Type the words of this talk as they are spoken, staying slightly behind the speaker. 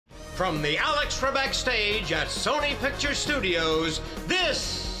From the Alex Trebek stage at Sony Picture Studios,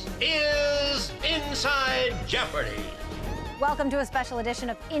 this is Inside Jeopardy! Welcome to a special edition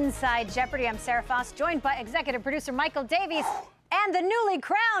of Inside Jeopardy! I'm Sarah Foss, joined by executive producer Michael Davies and the newly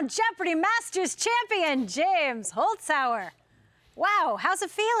crowned Jeopardy Masters champion, James Holzhauer. Wow, how's it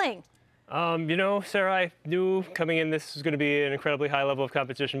feeling? You know, Sarah, I knew coming in this was going to be an incredibly high level of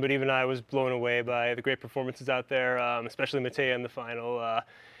competition, but even I was blown away by the great performances out there, especially Mattea in the final.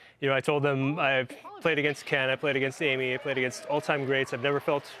 You know, I told them I've played against Ken, I played against Amy, I played against all-time greats. I've never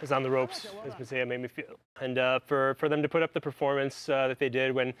felt as on the ropes as Mattea made me feel. And for them to put up the performance that they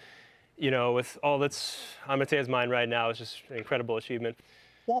did when, you know, with all that's on Mattea's mind right now, is just an incredible achievement.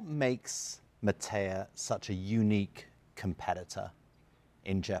 What makes Mattea such a unique competitor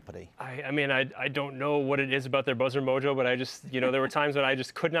in Jeopardy? I mean, I don't know what it is about their buzzer mojo, but I just, you know, there were times when I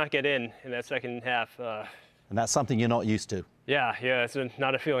just could not get in that second half. And that's something you're not used to. Yeah, it's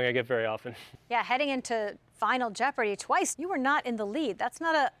not a feeling I get very often. Yeah, heading into Final Jeopardy twice, you were not in the lead. That's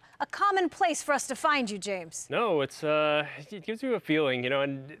not a common place for us to find you, James. No, it gives you a feeling, you know,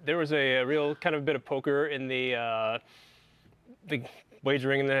 and there was a real kind of bit of poker in the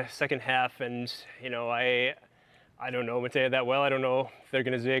wagering in the second half, and, you know, I don't know Mattea that well. I don't know if they're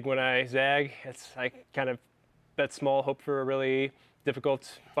going to zig when I zag. I kind of bet small, hope for a really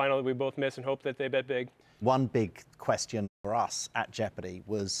difficult final that we both miss, and hope that they bet big. One big question for us at Jeopardy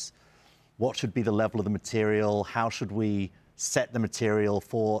was, what should be the level of the material? How should we set the material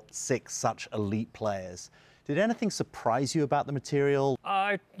for 6 such elite players? Did anything surprise you about the material?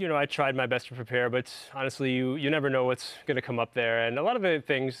 You know, I tried my best to prepare, but honestly, you never know what's going to come up there. And a lot of the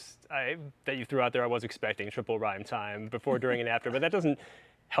things that you threw out there, I was expecting triple rhyme time before, during, and after, but that doesn't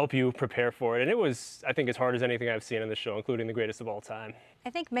help you prepare for it. And it was, I think, as hard as anything I've seen on the show, including the greatest of all time. I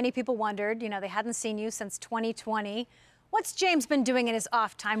think many people wondered, you know, they hadn't seen you since 2020. What's James been doing in his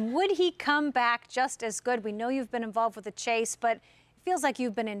off time? Would he come back just as good? We know you've been involved with the chase, but it feels like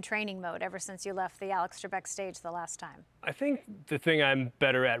you've been in training mode ever since you left the Alex Trebek stage the last time. I think the thing I'm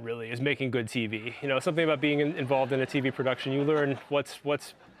better at, really, is making good TV. You know, something about being involved in a TV production, you learn what's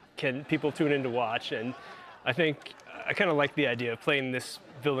can people tune in to watch. And I think I kind of like the idea of playing this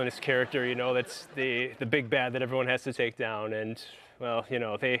villainous character, you know, that's the big bad that everyone has to take down. And, well, you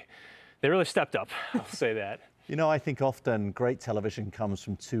know, they really stepped up, I'll say that. You know, I think often great television comes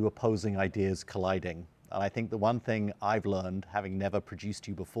from 2 opposing ideas colliding. And I think the one thing I've learned, having never produced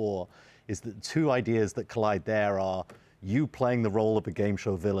you before, is that the 2 ideas that collide there are you playing the role of a game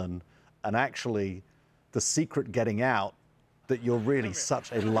show villain, and actually the secret getting out that you're really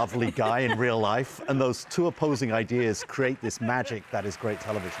such a lovely guy in real life. And those 2 opposing ideas create this magic that is great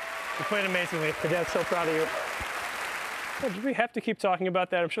television. You played amazingly. I'm so proud of you. Well, do we have to keep talking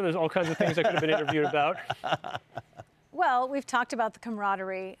about that? I'm sure there's all kinds of things I could have been interviewed about. Well, we've talked about the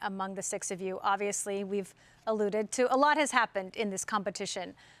camaraderie among the 6 of you. Obviously, we've alluded to a lot has happened in this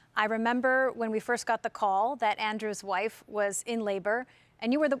competition. I remember when we first got the call that Andrew's wife was in labor,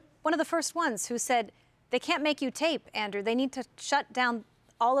 and you were one of the first ones who said, they can't make you tape, Andrew. They need to shut down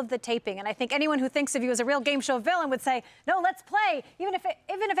all of the taping. And I think anyone who thinks of you as a real game show villain would say, no, let's play, even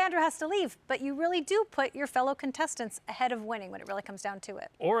if Andrew has to leave. But you really do put your fellow contestants ahead of winning when it really comes down to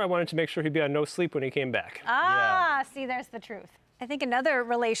it. Or I wanted to make sure he'd be on no sleep when he came back. Ah, see, there's the truth. I think another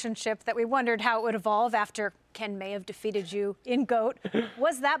relationship that we wondered how it would evolve after Ken may have defeated you in GOAT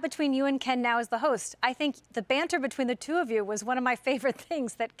was that between you and Ken now as the host. I think the banter between the 2 of you was one of my favorite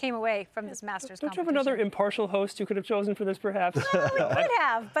things that came away from this Masters competition. Don't you have another impartial host you could have chosen for this, perhaps? No, we could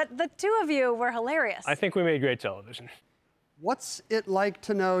have, but the 2 of you were hilarious. I think we made great television. What's it like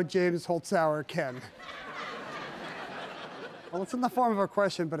to know James Holzhauer, Ken? Well, it's in the form of a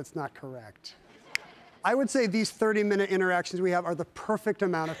question, but it's not correct. I would say these 30-minute interactions we have are the perfect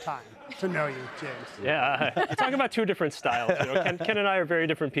amount of time to know you, James. Yeah, talk about 2 different styles. You know, Ken and I are very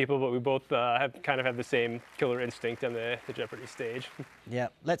different people, but we both have the same killer instinct on the Jeopardy stage. Yeah,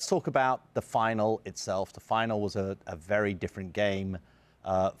 let's talk about the final itself. The final was a very different game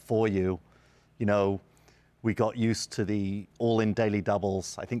for you. You know, we got used to the all-in daily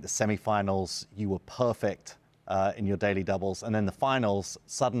doubles. I think the semifinals, you were perfect in your daily doubles. And then the finals,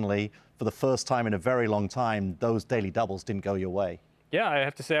 suddenly, for the first time in a very long time, those daily doubles didn't go your way. Yeah, I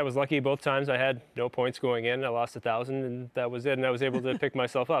have to say I was lucky both times. I had no points going in. I lost 1,000, and that was it. And I was able to pick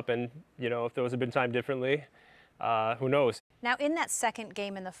myself up. And, you know, if those had been timed differently, who knows? Now, in that second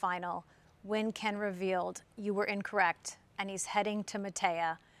game in the final, when Ken revealed you were incorrect and he's heading to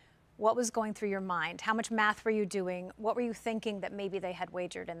Mattea, what was going through your mind? How much math were you doing? What were you thinking that maybe they had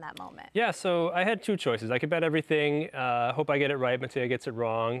wagered in that moment? Yeah, so I had 2 choices. I could bet everything, hope I get it right, Mattea gets it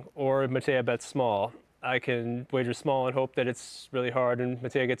wrong, or Mattea bets small. I can wager small and hope that it's really hard and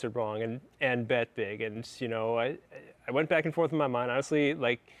Mattea gets it wrong, and bet big. And, you know, I went back and forth in my mind. Honestly,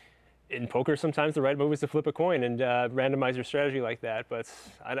 like in poker, sometimes the right move is to flip a coin and randomize your strategy like that. But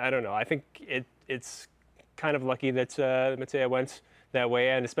I don't know. I think it's kind of lucky that Mattea went that way,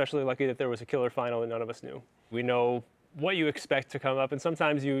 and especially lucky that there was a killer final that none of us knew. We know what you expect to come up, and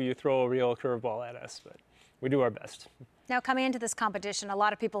sometimes you throw a real curveball at us, but we do our best. Now, coming into this competition, a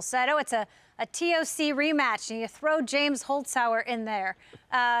lot of people said, oh, it's a TOC rematch, and you throw James Holzhauer in there.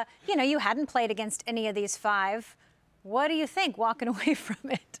 You know, you hadn't played against any of these 5. What do you think, walking away from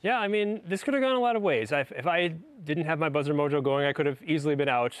it? Yeah, I mean, this could have gone a lot of ways. If I didn't have my buzzer mojo going, I could have easily been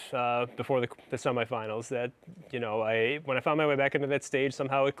out before the semifinals. That, you know, when I found my way back into that stage,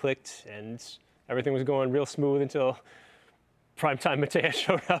 somehow it clicked, and everything was going real smooth until primetime Mattea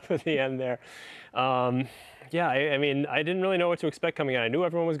showed up at the end there. Yeah, I mean, I didn't really know what to expect coming in. I knew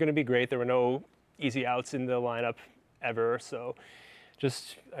everyone was going to be great. There were no easy outs in the lineup ever, so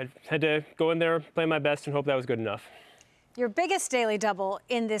I had to go in there, play my best, and hope that was good enough. Your biggest daily double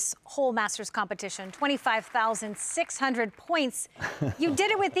in this whole Masters competition, 25,600 points. You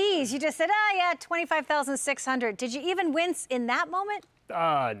did it with ease. You just said, oh, yeah, 25,600. Did you even wince in that moment?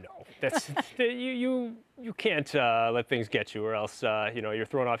 No. That's you can't let things get you, or else you know, you're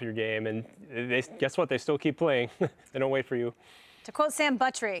thrown off your game. And guess what? They still keep playing. They don't wait for you. To quote Sam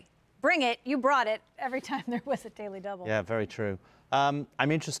Buttrey, bring it. You brought it every time there was a daily double. Yeah, very true. I'm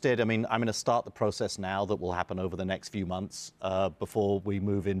interested. I mean, I'm going to start the process now that will happen over the next few months before we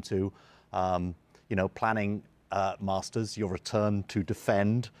move into, you know, planning Masters, your return to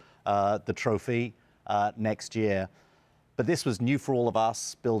defend the trophy next year. But this was new for all of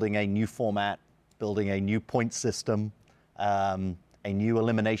us, building a new format, building a new point system, a new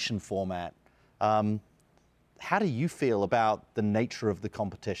elimination format. How do you feel about the nature of the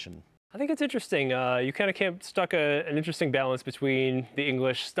competition? I think it's interesting. You kind of struck an interesting balance between the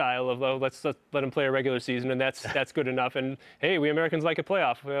English style of, oh, let's let them play a regular season, and that's good enough. And hey, we Americans like a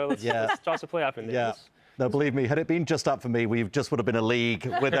playoff. Let's toss a playoff in there. Yeah. No, believe me, had it been just up for me, we just would have been a league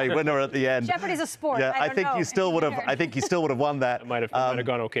with a winner at the end. Jeopardy's a sport. Yeah, I think you still would have. I think you still would have won that. It might have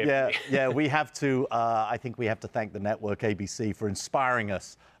gone okay. Yeah, for me. yeah. We have to. I think we have to thank the network ABC for inspiring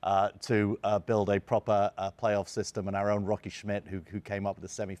us to build a proper playoff system, and our own Rocky Schmidt, who came up with the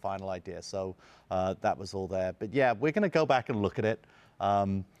semi-final idea. So that was all there. But yeah, we're going to go back and look at it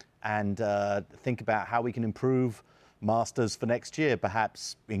and think about how we can improve Masters for next year,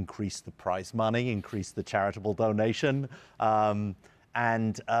 perhaps increase the prize money, increase the charitable donation, and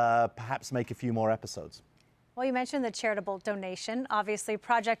perhaps make a few more episodes. Well, you mentioned the charitable donation. Obviously,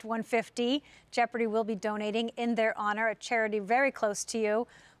 Project 150, Jeopardy will be donating in their honor, a charity very close to you.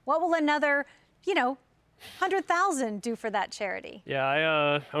 What will another, you know, 100,000 do for that charity? Yeah,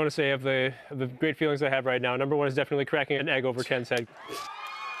 I want to say of the great feelings I have right now, number one is definitely cracking an egg over Ken's head.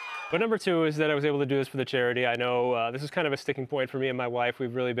 But number two is that I was able to do this for the charity. I know this is kind of a sticking point for me and my wife.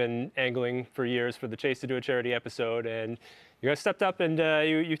 We've really been angling for years for the Chase to do a charity episode, and you guys stepped up and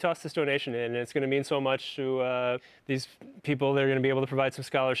you tossed this donation in, and it's going to mean so much to these people. They're going to be able to provide some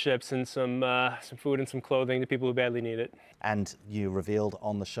scholarships and some food and some clothing to people who badly need it. And you revealed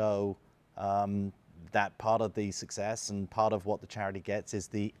on the show that part of the success and part of what the charity gets is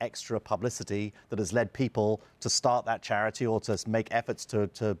the extra publicity that has led people to start that charity or to make efforts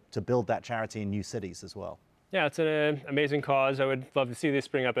to build that charity in new cities as well. Yeah, it's an amazing cause. I would love to see this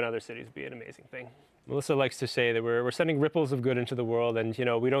spring up in other cities. It'd be an amazing thing. Melissa likes to say that we're sending ripples of good into the world, and you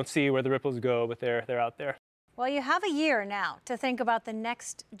know, we don't see where the ripples go, but they're out there. Well, you have a year now to think about the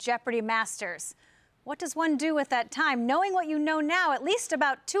next Jeopardy Masters. What does one do with that time? Knowing what you know now, at least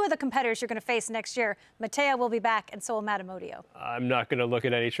about 2 of the competitors you're going to face next year, Mattea will be back, and so will Matamodio. I'm not going to look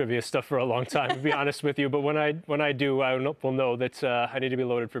at any trivia stuff for a long time, to be honest with you. But when I do, I will know that I need to be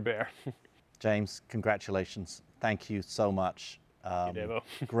loaded for bear. James, congratulations. Thank you so much. Thank you, Devo.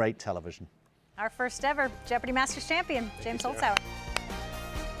 Great television. Our first ever Jeopardy Masters champion, James Holzhauer.